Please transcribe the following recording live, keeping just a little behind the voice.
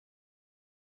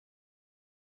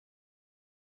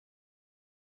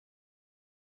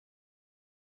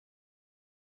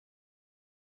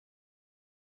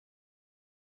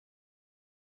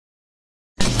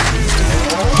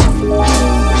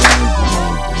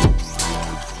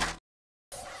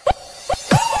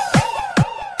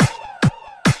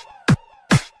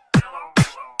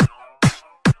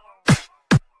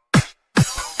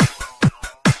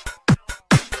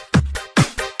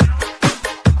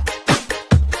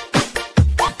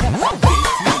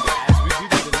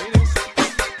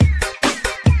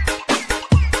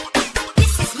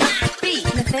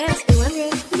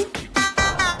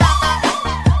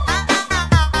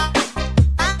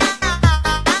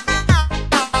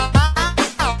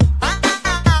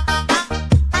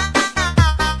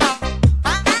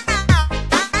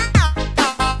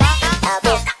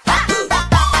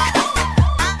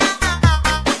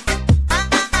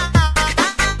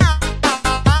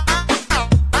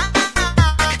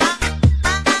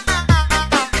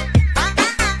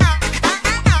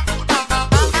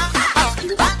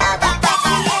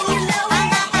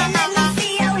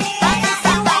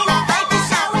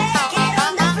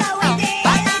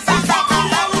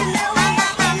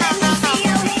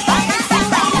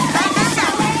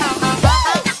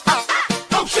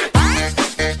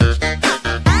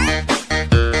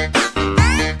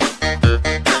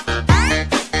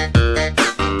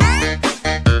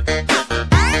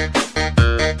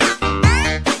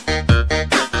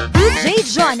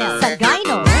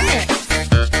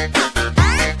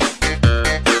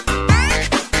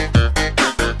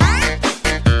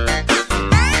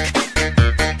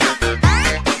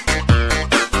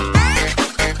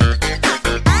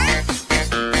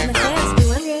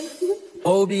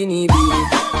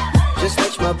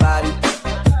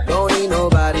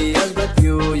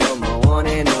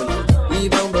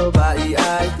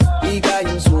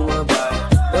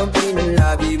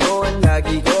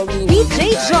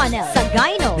Jonel sa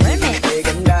Gyno Remix.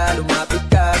 Ganda, lumapit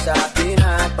ka sa akin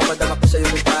at papadama ko sa'yo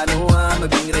kung paano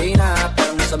maging reyna.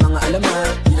 Parang sa mga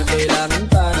alamat, di na kailangan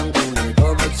pa ng unang ito.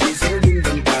 Magsisilbing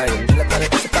bantayan,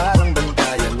 lahat sa parang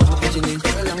bantayan. Mga kasinin ka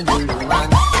na lang bulungan.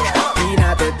 Di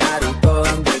natin narito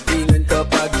ang gatingan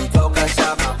kapag ikaw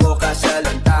kasama ko.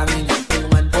 Kasalantamin yung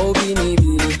tungan o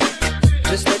binibili.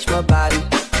 Just touch my body,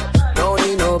 don't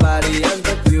need nobody else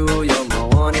but you. You're my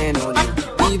one and only.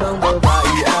 Ibang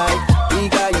babae ay di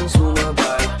kayang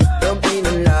sumabay. Dampi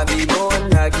ng labi mo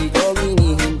ang lagi ko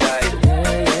hinihintay.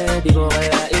 Di ko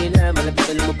kayain na malapit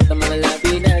na lumabot ang mga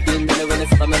labi natin. Dalawa na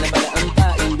sa kama na pala ang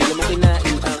pain. Di mo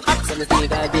kinain ang aksa na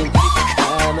sinikadin.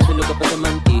 Matulog ka pa sa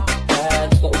mantika.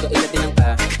 Kaugain natin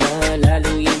ang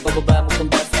lalo yung pababa mo kung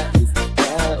basta.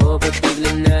 O ba't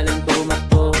biglang na lang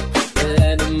tumakbo?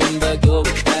 Wala naman bago.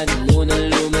 Ano muna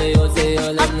lumayo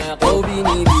sa'yo lang ako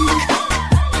binibili.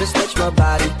 Just touch my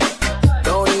body,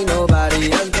 don't need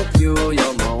nobody else but you.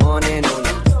 You're my one and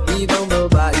only. Ibang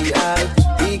babae ay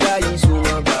di kayang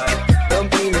sumabay.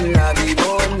 Dampi ng labi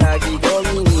mo ang lagi ko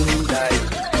hinihintay.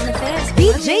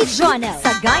 DJ Jonel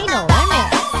sa Gyno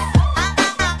Remix.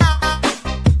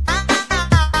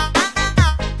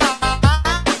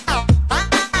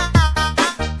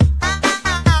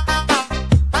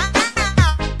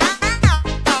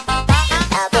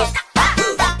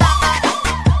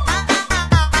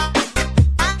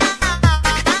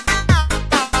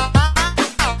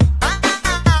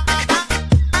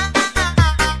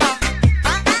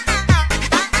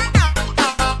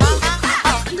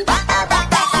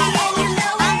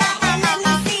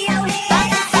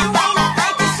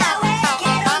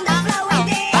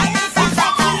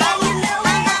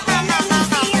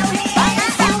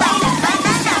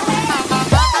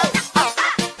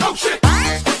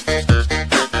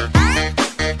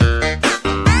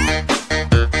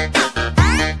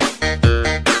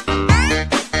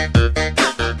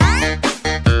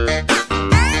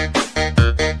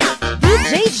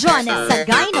 Jonel sa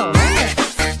Gyno Remix.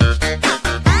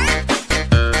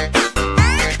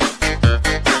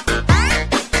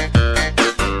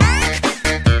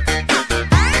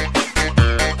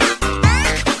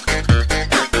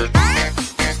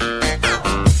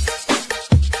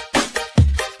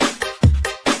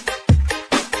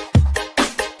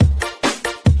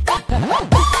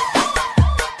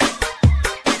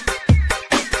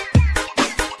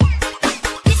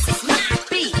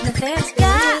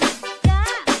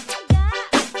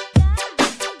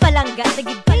 Palangga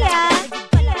tigid pala.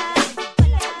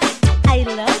 I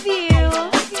love you.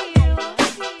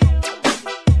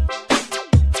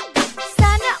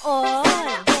 Sana all.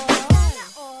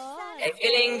 Hey,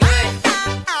 feeling good.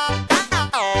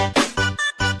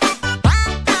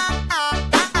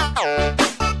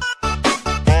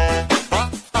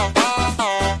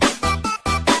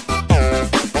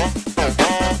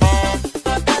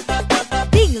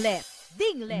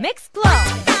 Dingle Mix Club.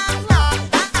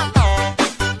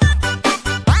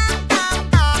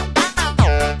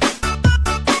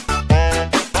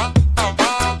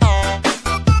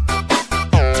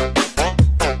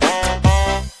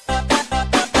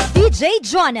 DJ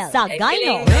Jonel sa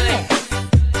Gyno Remix.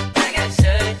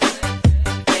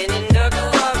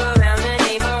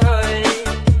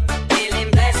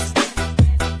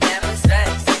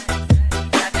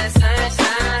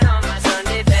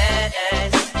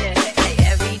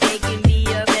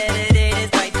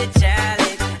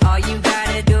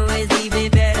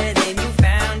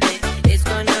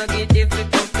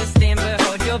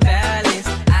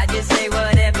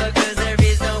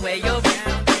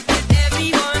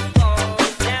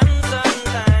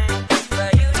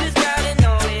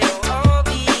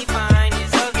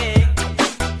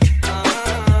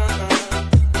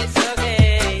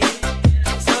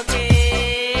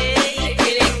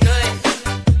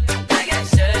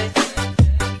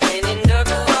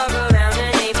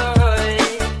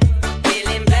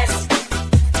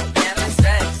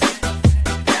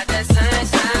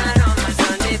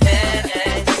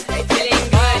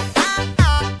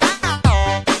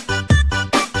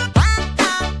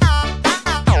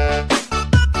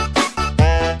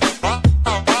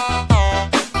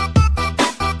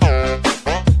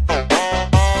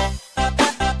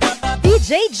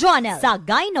 DJ Jonel sa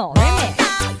Gyno Remix.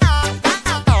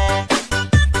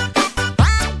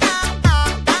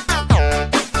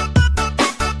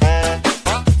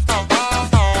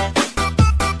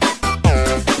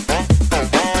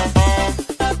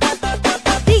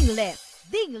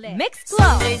 Dingle Mix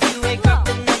Club.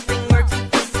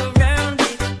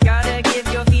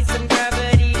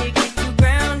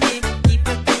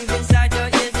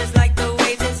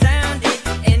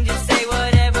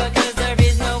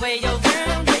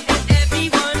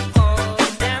 Everyone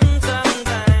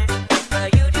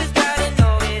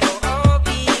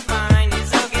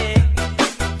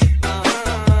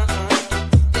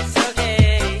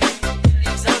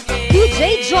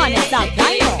DJ Johnny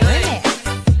𝐒𝐮𝐩𝐲𝐭 remix.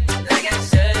 like I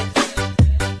should.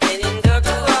 Feeling good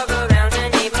to walk around the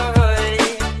neighborhood.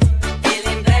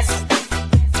 Feeling blessed,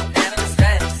 never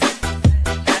stressed.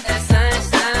 Got that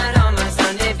sunshine on my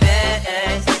Sunday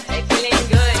best. Hey, feeling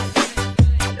good,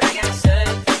 like I should.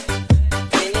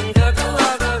 Feeling good to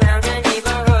walk around the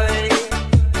neighborhood.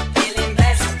 Feeling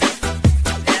blessed,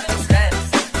 never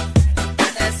stressed.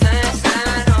 Got that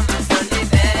sunshine on my Sunday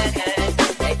best.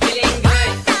 Hey, feeling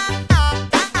good.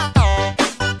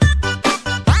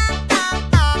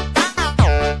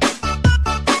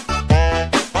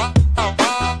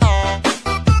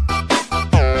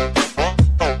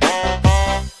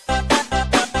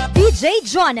 DJ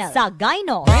Johnny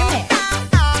𝐒𝐮𝐩𝐿 remix.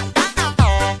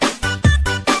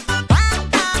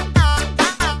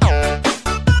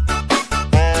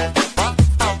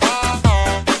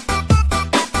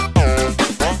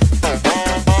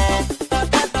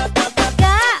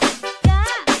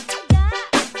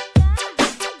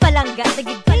 Palangga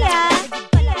tigid pala.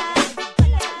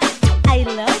 I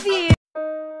love you.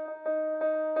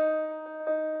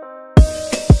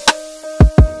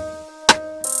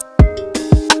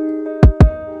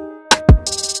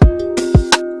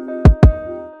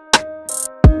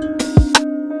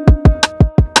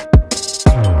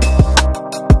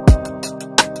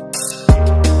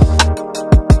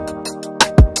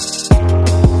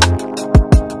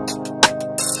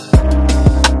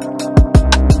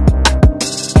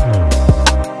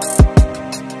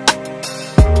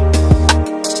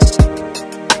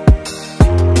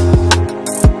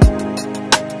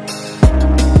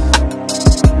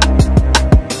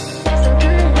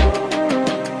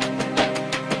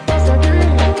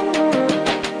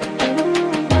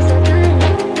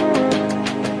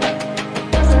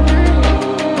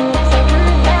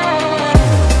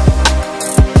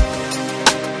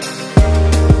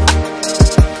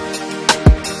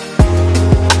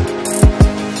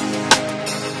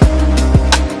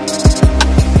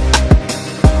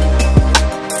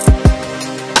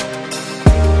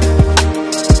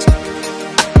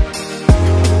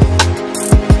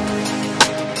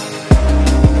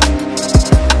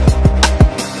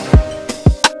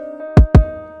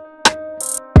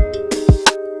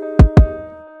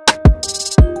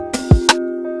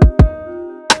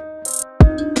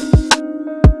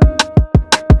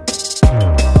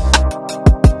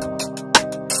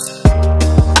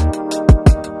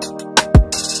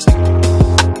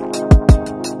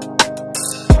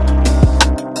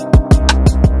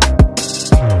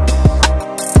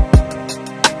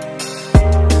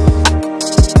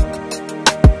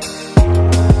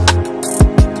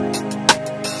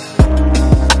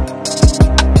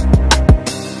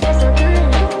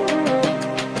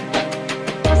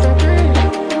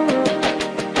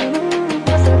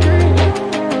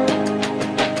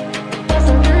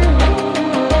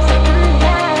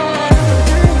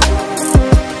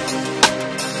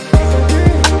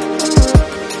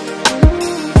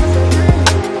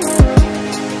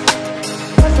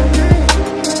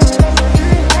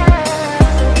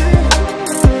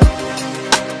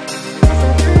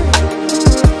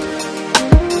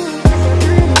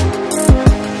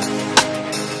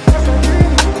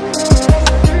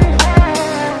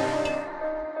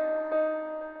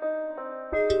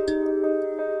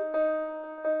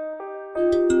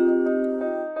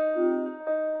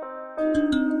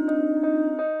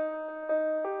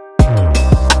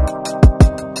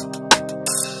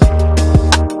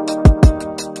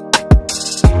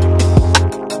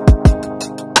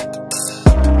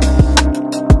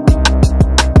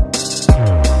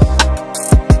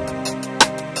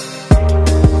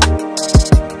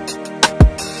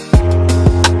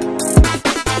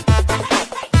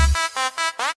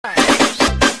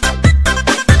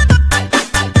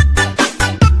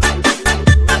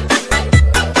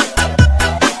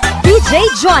 DJ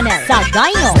Johnny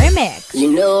𝐒𝐮𝐩𝐿 remix. You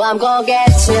know I'm gonna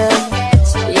get you,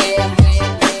 yeah.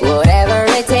 Whatever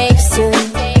it takes to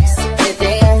get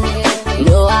there. You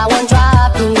know I won't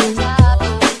drop you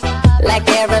like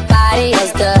everybody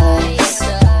else does.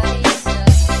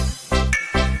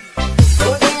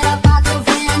 Forget about your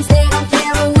friends, they don't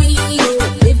care where we go.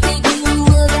 If they do,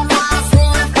 look at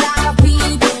myself, got a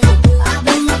people. I've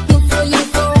been looking for you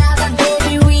forever,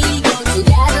 baby. We go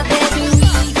together, baby.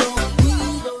 We go.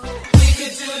 We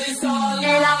could do this all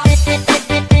night.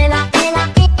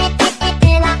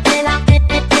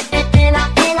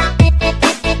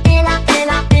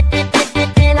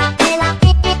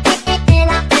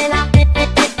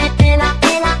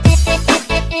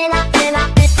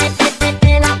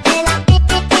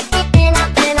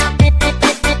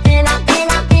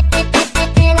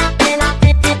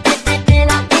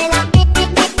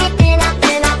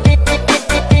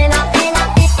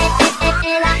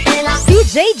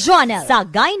 Jonel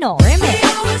𝐒𝐡𝐞 Remix.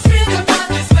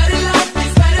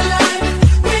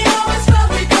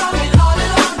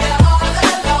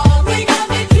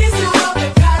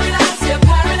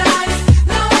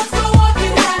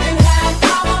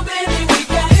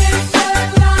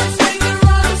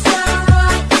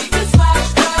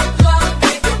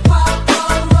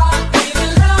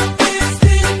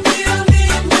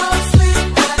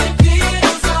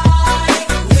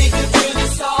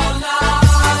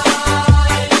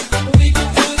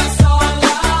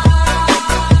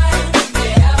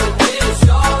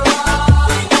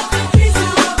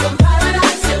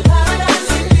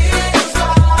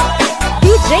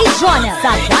 DJ Jonel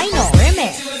𝐒𝐡𝐞